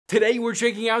Today we're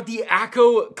checking out the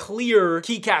Akko Clear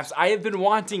Keycaps. I have been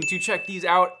wanting to check these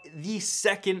out the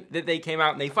second that they came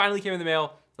out, and they finally came in the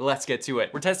mail. Let's get to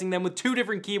it. We're testing them with two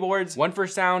different keyboards. One for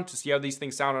sound, to see how these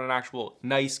things sound on an actual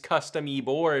nice custom-y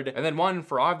board, and then one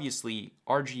for obviously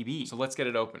RGB. So let's get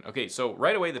it open. Okay, so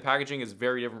right away, the packaging is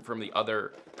very different from the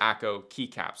other Akko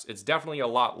keycaps. It's definitely a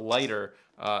lot lighter.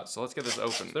 So let's get this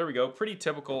open. So there we go, pretty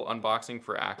typical unboxing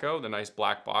for Akko, the nice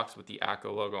black box with the Akko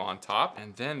logo on top.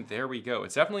 And then there we go.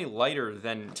 It's definitely lighter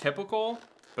than typical,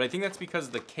 but I think that's because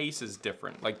the case is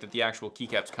different, like that the actual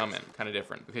keycaps come in, kind of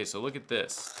different. Okay, so look at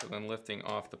this. So then lifting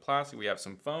off the plastic, we have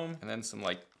some foam and then some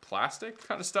like plastic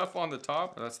kind of stuff on the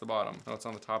top. Oh, that's the bottom. Oh, it's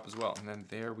on the top as well. And then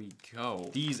there we go.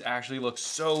 These actually look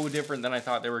so different than I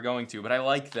thought they were going to, but I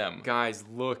like them. Guys,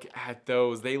 look at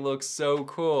those. They look so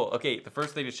cool. Okay, the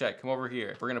first thing to check, come over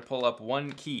here. We're gonna pull up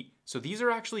one key. So these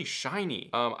are actually shiny.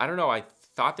 I don't know, I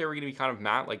thought they were gonna be kind of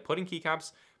matte, like pudding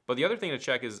keycaps, but the other thing to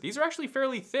check is these are actually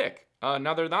fairly thick.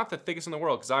 Now they're not the thickest in the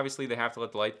world because obviously they have to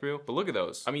let the light through, but look at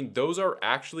those. I mean, those are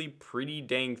actually pretty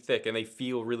dang thick and they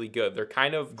feel really good. They're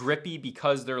kind of grippy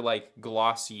because they're like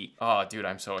glossy. Oh, dude,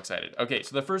 I'm so excited. Okay,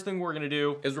 so the first thing we're gonna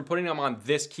do is we're putting them on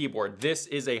this keyboard. This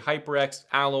is a HyperX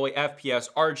Alloy FPS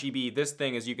RGB. This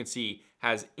thing, as you can see,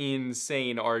 has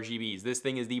insane RGBs. This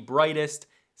thing is the brightest,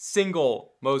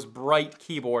 single, most bright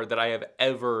keyboard that I have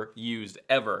ever used,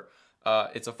 ever.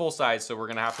 It's a full size, so we're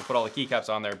gonna have to put all the keycaps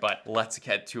on there, but let's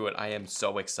get to it. I am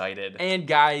so excited. And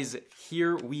guys,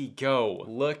 here we go.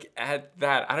 Look at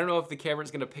that. I don't know if the camera's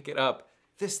gonna pick it up.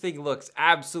 This thing looks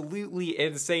absolutely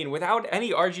insane without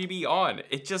any RGB on.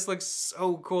 It just looks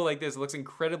so cool like this. It looks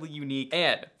incredibly unique.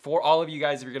 And for all of you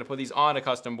guys, if you're gonna put these on a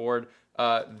custom board,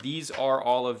 these are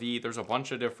all of there's a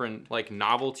bunch of different like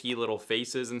novelty little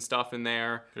faces and stuff in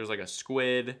there. There's like a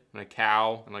squid and a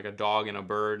cow and like a dog and a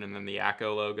bird and then the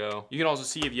Akko logo. You can also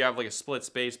see if you have like a split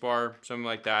space bar, something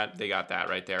like that, they got that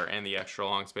right there, and the extra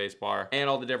long space bar and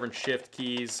all the different shift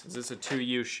keys. Is this a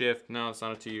 2U shift? No, it's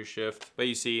not a 2U shift, but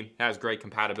you see it has great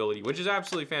compatibility, which is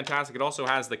absolutely fantastic. It also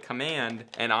has the command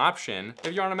and option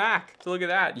if you're on a Mac. So look at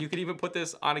that. You could even put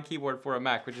this on a keyboard for a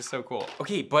Mac, which is so cool.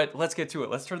 Okay, but let's get to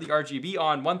it. Let's turn the RGB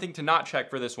on. One thing to not check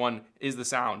for this one is the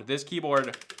sound. This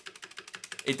keyboard,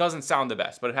 it doesn't sound the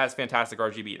best, but it has fantastic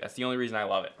RGB. That's the only reason I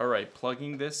love it. All right,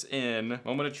 plugging this in.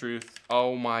 Moment of truth.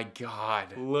 Oh my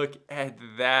God, look at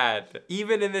that.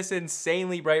 Even in this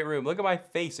insanely bright room, look at my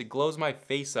face. It glows my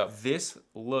face up. This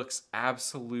looks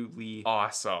absolutely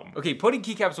awesome. Okay, putting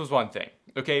keycaps was one thing.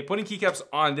 Okay, putting keycaps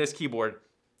on this keyboard,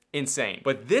 insane.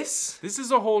 But this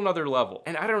is a whole nother level.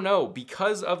 And I don't know,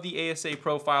 because of the ASA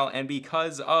profile and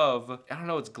because of, I don't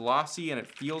know, it's glossy and it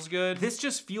feels good. This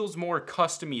just feels more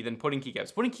custom-y than putting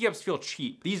keycaps. Putting keycaps feel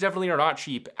cheap. These definitely are not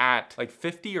cheap at like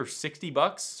 50 or 60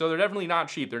 bucks. So they're definitely not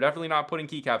cheap. They're definitely not putting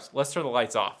keycaps. Let's turn the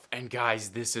lights off. And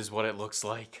guys, this is what it looks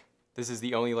like. This is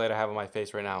the only light I have on my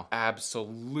face right now.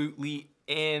 Absolutely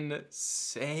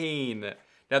insane.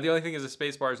 Now, the only thing is the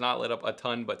spacebar is not lit up a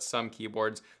ton, but some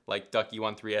keyboards like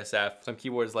Ducky13SF, some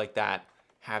keyboards like that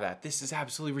have that. This is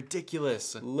absolutely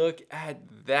ridiculous. Look at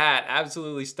that,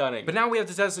 absolutely stunning. But now we have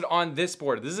to test it on this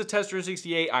board. This is a Tester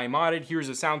 68 I modded. Here's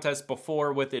a sound test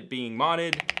before with it being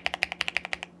modded.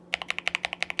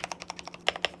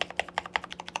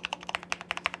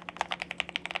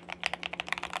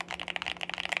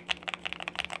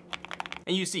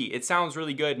 And you see, it sounds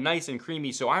really good, nice and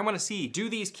creamy. So I wanna see, do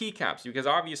these keycaps, because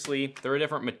obviously they're a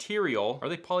different material. Are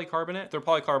they polycarbonate? If they're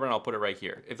polycarbonate, I'll put it right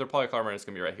here. If they're polycarbonate, it's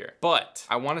gonna be right here. But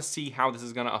I wanna see how this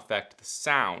is gonna affect the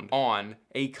sound on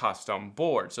a custom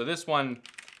board. So this one,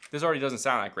 this already doesn't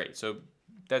sound that great. So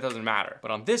that doesn't matter.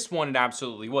 But on this one, it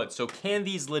absolutely would. So can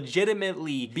these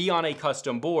legitimately be on a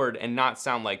custom board and not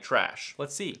sound like trash?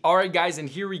 Let's see. All right, guys, and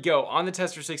here we go. On the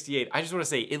Tester 68, I just wanna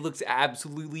say, it looks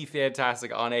absolutely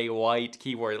fantastic on a white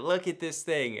keyboard. Look at this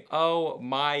thing. Oh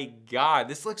my God,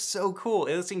 this looks so cool.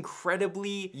 It looks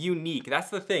incredibly unique. That's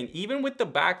the thing. Even with the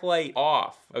backlight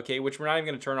off, okay, which we're not even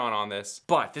gonna turn on this,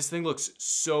 but this thing looks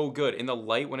so good in the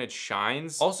light when it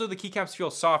shines. Also, the keycaps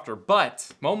feel softer,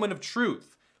 but moment of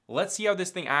truth. Let's see how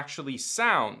this thing actually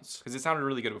sounds, because it sounded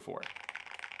really good before.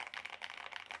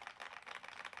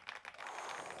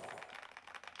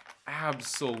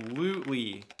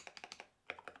 Absolutely.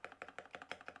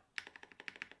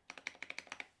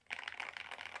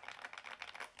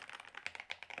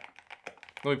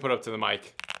 Let me put it up to the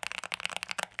mic.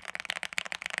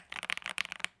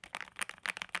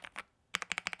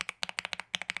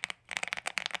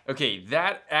 Okay,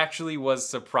 that actually was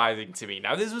surprising to me.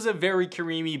 Now, this was a very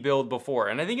creamy build before,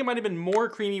 and I think it might have been more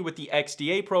creamy with the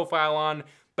XDA profile on,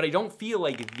 but but I don't feel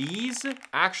like these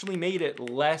actually made it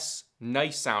less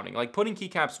nice sounding. Like putting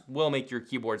keycaps will make your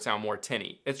keyboard sound more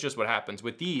tinny. It's just what happens.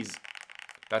 With these,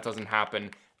 that doesn't happen.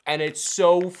 And it's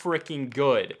so freaking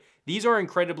good. These are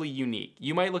incredibly unique.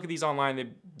 You might look at these online, they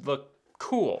look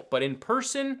cool, but in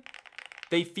person,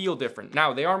 they feel different.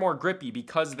 Now, they are more grippy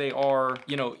because they are,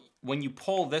 you know, when you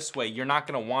pull this way, you're not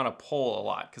gonna wanna pull a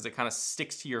lot because it kind of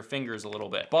sticks to your fingers a little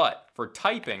bit. But for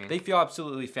typing, they feel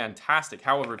absolutely fantastic.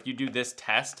 However, if you do this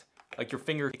test, like your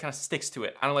finger, it kind of sticks to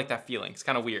it. I don't like that feeling. It's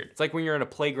kind of weird. It's like when you're in a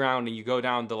playground and you go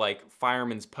down to like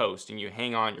fireman's post and you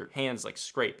hang on, your hands like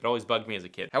scrape. It always bugged me as a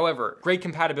kid. However, great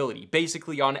compatibility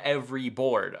basically on every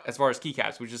board as far as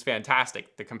keycaps, which is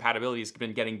fantastic. The compatibility has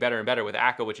been getting better and better with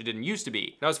Akko, which it didn't used to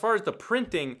be. Now, as far as the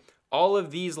printing, all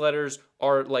of these letters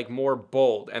are like more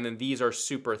bold and then these are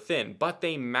super thin, but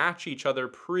they match each other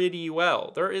pretty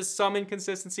well. There is some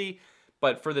inconsistency,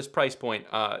 but for this price point,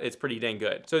 it's pretty dang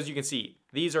good. So as you can see,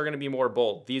 these are gonna be more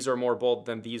bold. These are more bold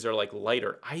than these are like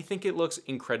lighter. I think it looks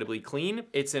incredibly clean.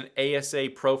 It's an ASA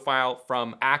profile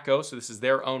from Akko, so this is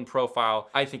their own profile.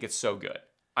 I think it's so good.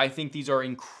 I think these are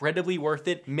incredibly worth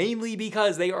it, mainly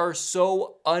because they are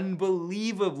so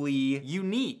unbelievably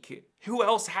unique. Who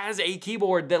else has a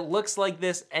keyboard that looks like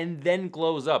this and then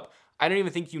glows up? I don't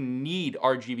even think you need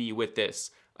RGB with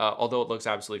this. Although it looks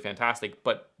absolutely fantastic,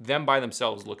 but them by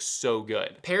themselves look so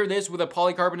good. Pair this with a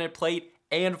polycarbonate plate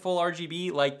and full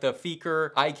RGB like the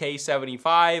Feker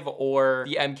IK75 or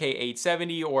the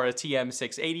MK870 or a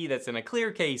TM680 that's in a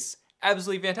clear case.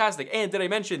 Absolutely fantastic. And did I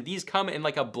mention these come in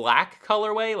like a black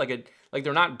colorway? Like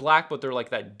they're not black, but they're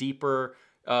like that deeper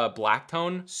black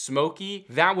tone, smoky.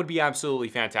 That would be absolutely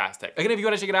fantastic. Again, if you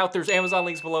want to check it out, there's Amazon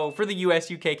links below for the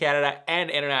US, UK, Canada, and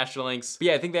international links. But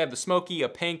yeah, I think they have the smoky, a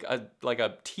pink, like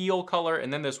a teal color,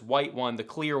 and then this white one, the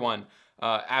clear one.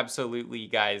 Absolutely,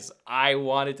 guys. I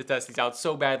wanted to test these out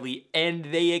so badly, and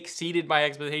they exceeded my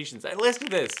expectations. I listened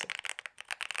to this.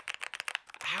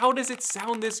 How does it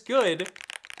sound this good?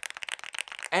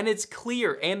 And it's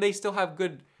clear, and they still have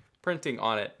good printing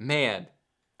on it. Man.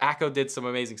 Akko did some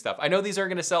amazing stuff. I know these aren't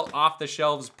gonna sell off the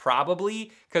shelves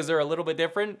probably because they're a little bit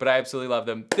different, but I absolutely love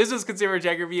them. This was Consumer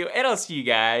Tech Review, and I'll see you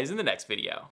guys in the next video.